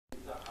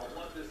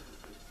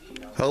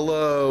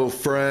Hello,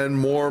 friend.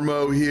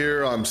 Mormo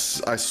here.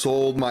 I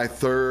sold my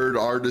third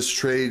artist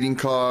trading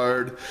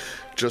card.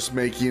 Just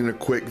making a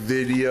quick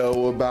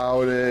video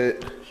about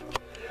it.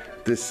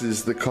 This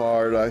is the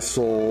card I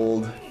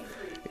sold,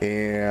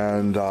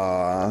 and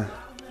I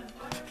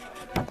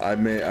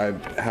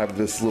have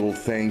this little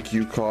thank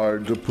you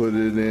card to put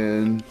it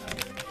in.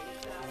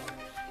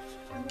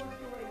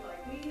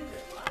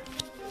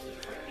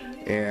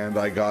 And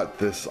I got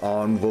this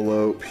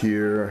envelope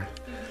here.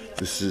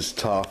 This is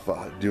tough,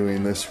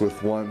 doing this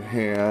with one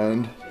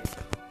hand.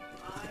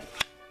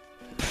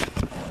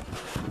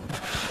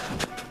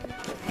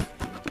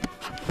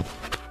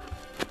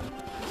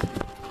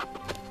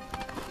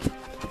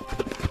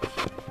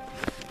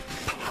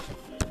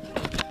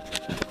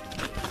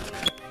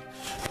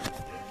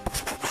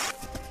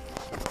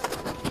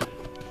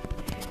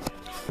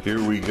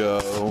 Here we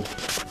go.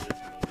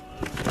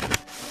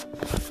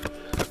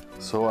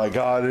 So I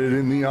got it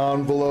in the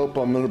envelope.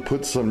 I'm gonna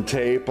put some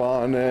tape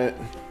on it.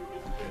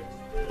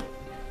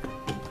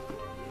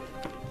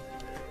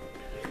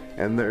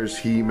 And there's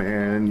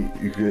He-Man.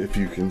 If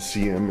you can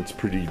see him, it's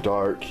pretty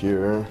dark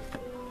here.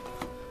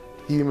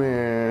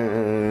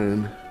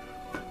 He-Man.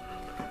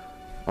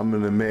 I'm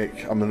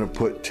gonna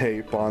put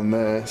tape on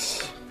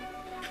this.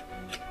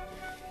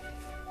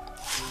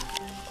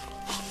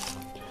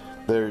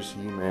 There's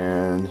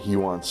He-Man. He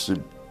wants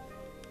to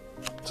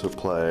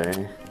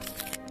play.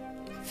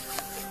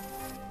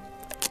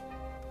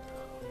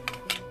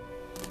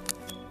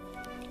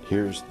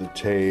 Here's the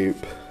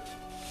tape.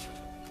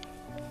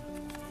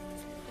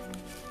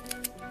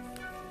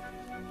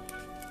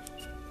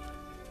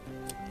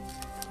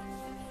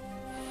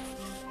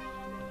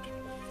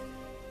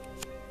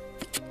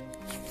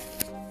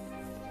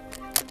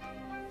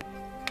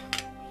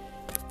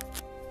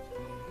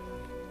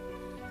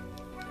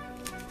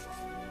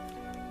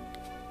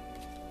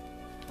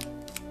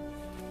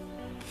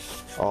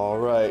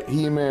 Alright,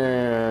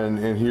 He-Man,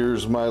 and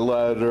here's my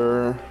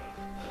letter.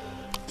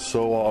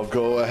 So I'll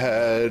go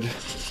ahead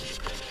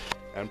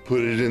and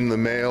put it in the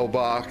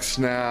mailbox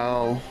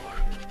now.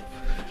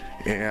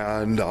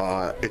 And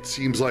it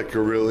seems like a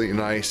really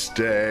nice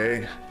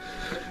day.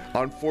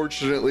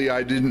 Unfortunately,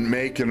 I didn't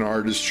make an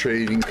artist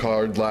trading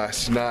card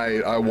last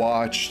night. I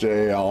watched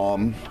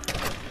a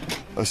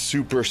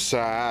super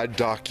sad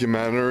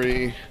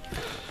documentary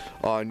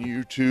on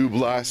YouTube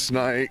last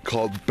night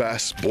called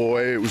Best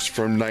Boy. It was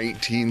from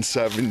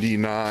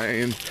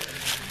 1979,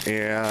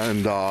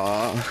 and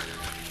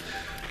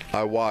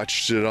I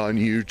watched it on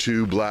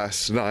YouTube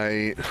last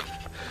night,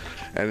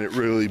 and it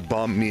really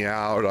bummed me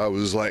out. I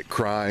was like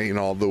crying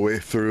all the way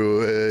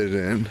through it,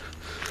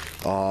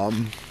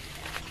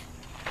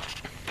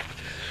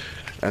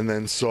 and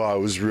then so I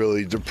was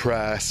really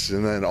depressed,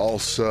 and then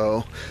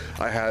also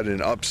I had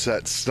an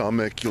upset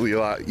stomach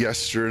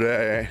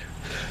yesterday,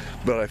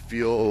 but I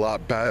feel a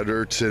lot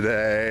better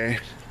today,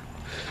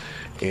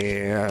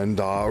 and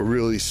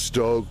really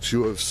stoked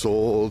to have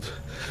sold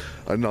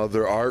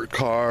another art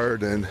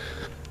card, and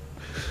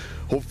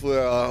hopefully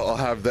I'll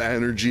have the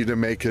energy to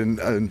make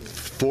a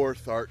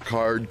fourth art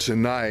card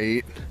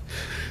tonight.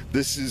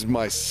 This is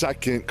my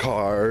second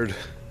card,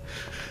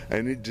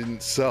 and it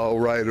didn't sell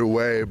right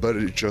away, but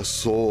it just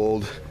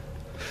sold.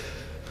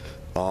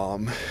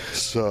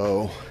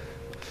 So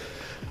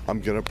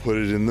I'm gonna put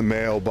it in the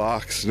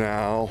mailbox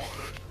now.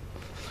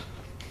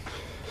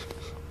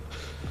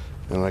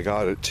 And I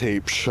got it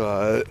taped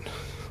shut.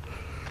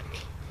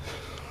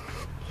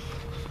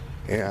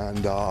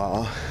 And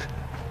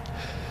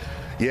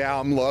yeah,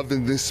 I'm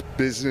loving this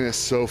business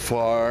so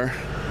far.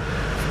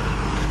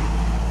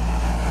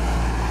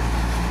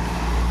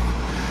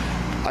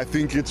 I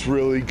think it's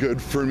really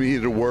good for me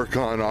to work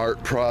on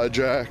art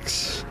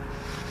projects.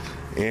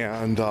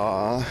 And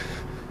I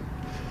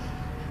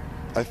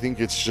think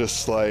it's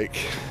just like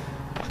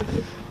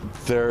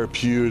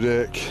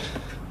therapeutic.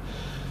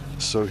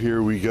 So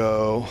here we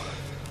go.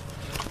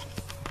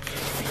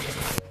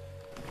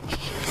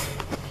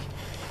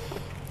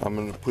 I'm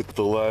gonna put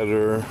the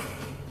letter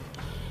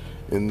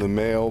in the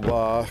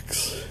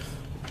mailbox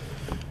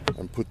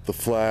and put the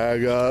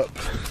flag up.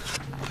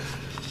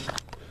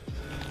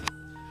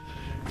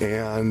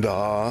 And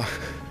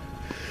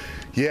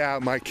yeah,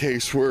 my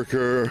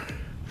caseworker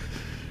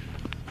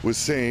was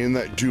saying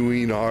that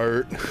doing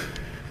art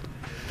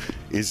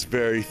is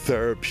very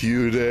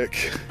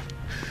therapeutic,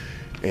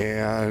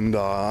 and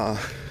I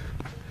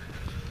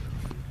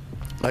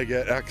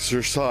get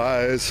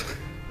exercise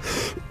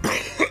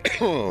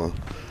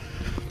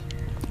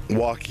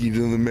walking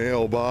in the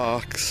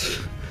mailbox,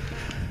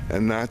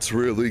 and that's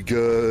really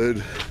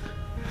good.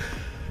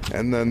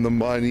 And then the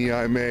money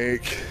I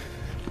make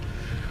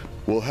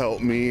will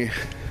help me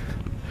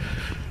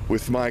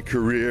with my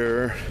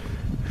career.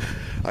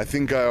 I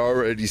think I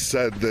already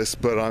said this,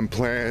 but I'm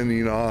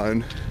planning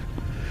on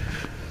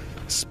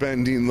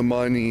spending the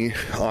money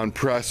on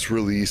press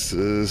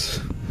releases,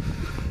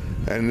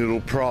 and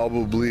it'll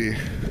probably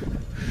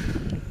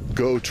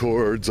go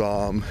towards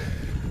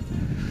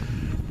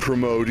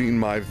promoting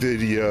my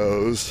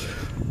videos,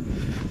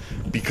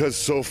 because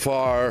so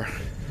far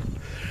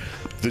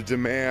the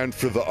demand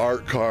for the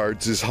art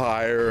cards is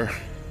higher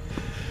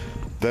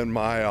than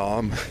my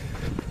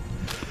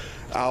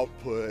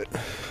output.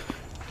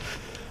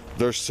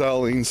 They're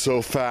selling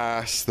so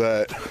fast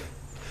that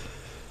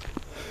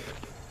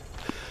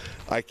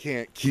I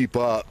can't keep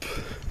up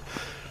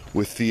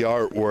with the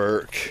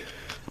artwork,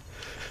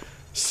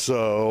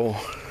 so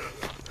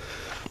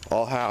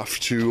I'll have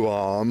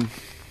to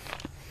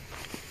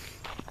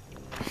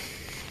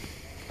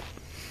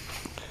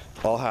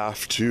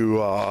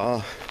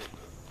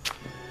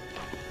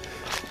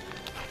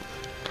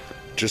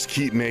just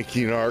keep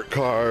making art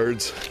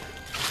cards,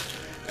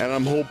 and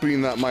I'm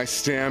hoping that my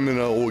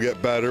stamina will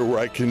get better where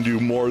I can do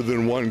more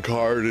than one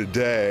card a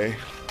day.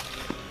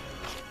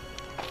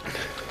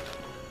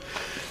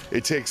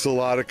 It takes a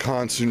lot of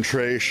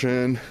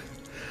concentration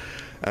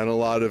and a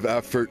lot of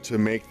effort to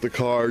make the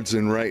cards,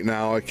 and right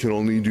now I can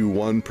only do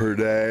one per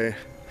day.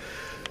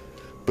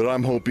 But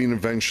I'm hoping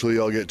eventually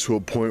I'll get to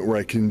a point where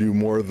I can do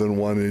more than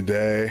one a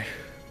day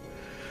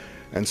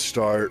and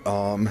start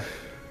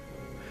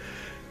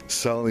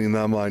selling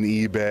them on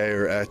eBay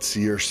or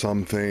Etsy or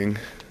something.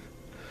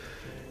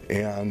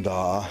 And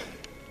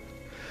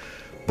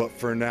but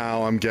for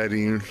now I'm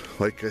getting,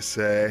 like I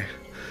say,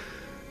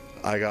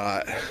 I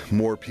got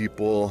more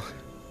people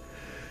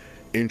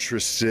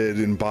interested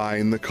in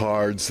buying the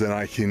cards than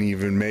I can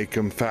even make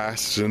them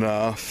fast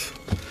enough.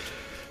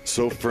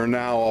 So for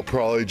now, I'll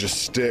probably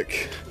just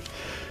stick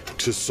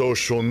to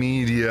social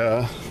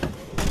media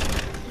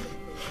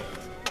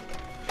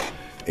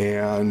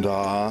and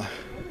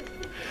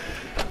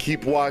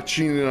keep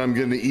watching, and I'm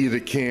gonna eat a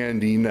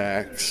candy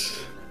next.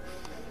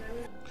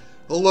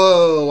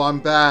 Hello, I'm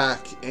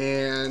back,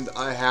 and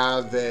I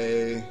have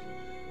a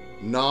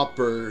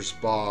Knoppers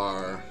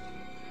bar.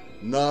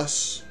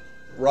 Nuss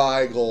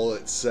Riegel,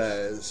 it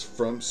says,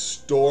 from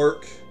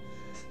Stork.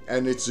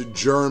 And it's a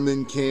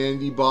German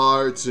candy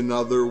bar. It's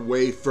another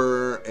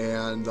wafer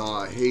and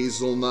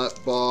hazelnut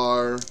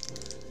bar.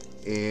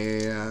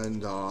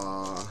 And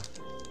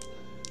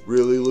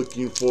really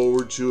looking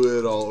forward to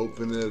it. I'll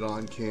open it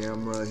on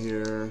camera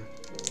here.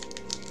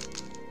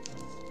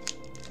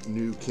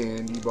 New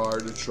candy bar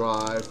to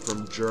try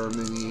from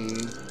Germany.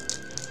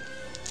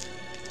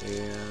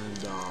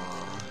 And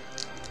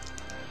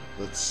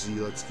let's see,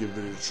 let's give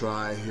it a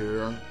try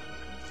here.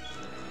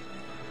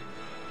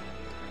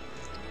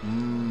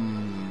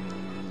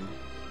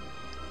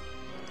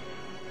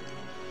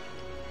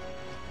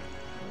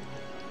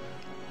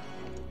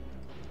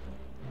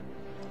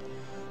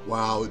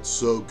 Wow, it's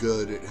so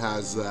good. It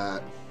has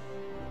that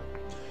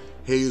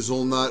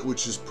hazelnut,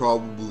 which is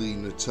probably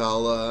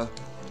Nutella,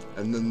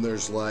 and then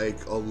there's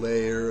like a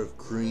layer of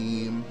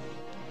cream,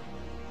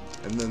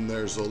 and then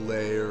there's a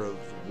layer of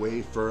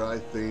wafer. I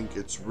think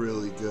it's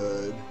really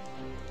good.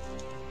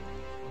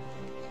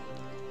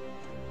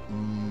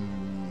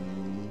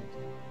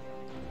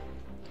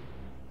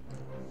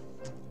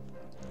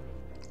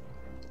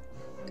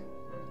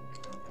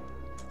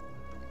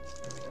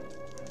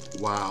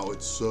 Wow,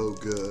 it's so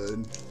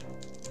good.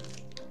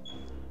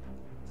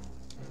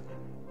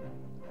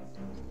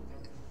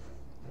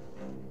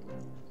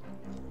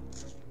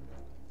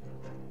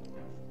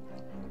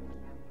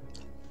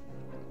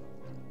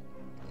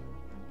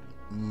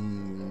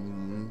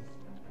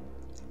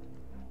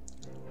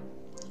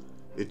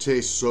 It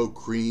tastes so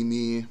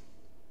creamy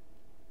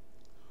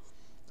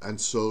and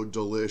so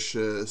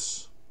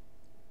delicious.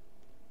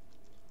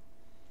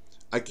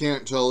 I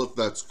can't tell if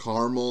that's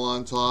caramel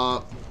on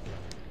top.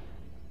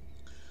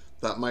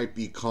 That might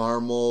be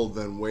caramel,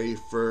 then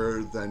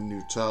wafer, then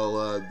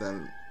Nutella,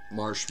 then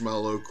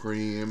marshmallow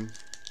cream.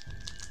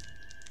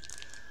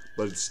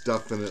 But it's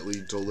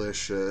definitely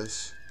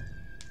delicious.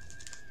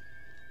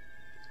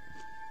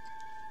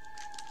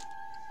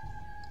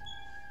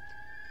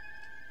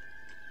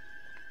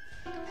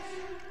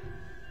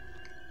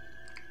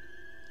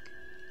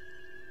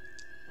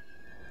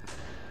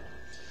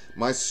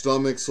 My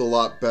stomach's a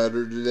lot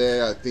better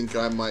today. I think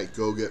I might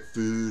go get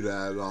food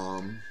at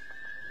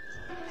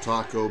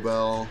Taco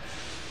Bell.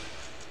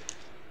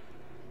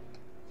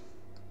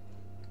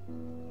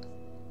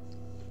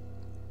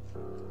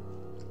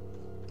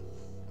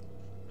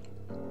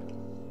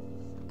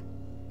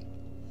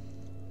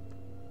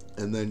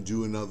 And then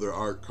do another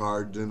art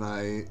card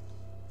tonight.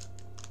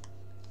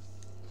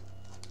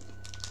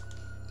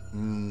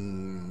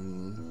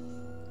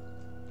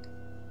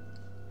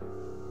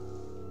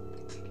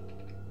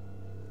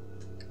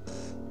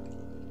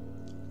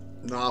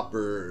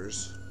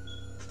 Knoppers.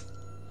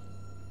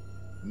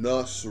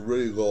 Nuss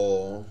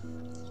Riegel.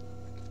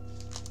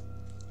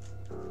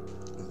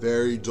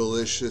 Very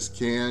delicious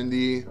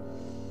candy.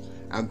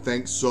 And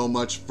thanks so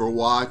much for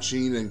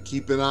watching, and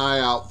keep an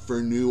eye out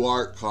for new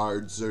art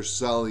cards. They're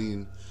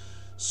selling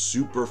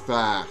super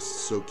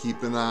fast, so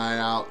keep an eye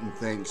out, and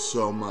thanks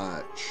so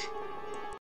much.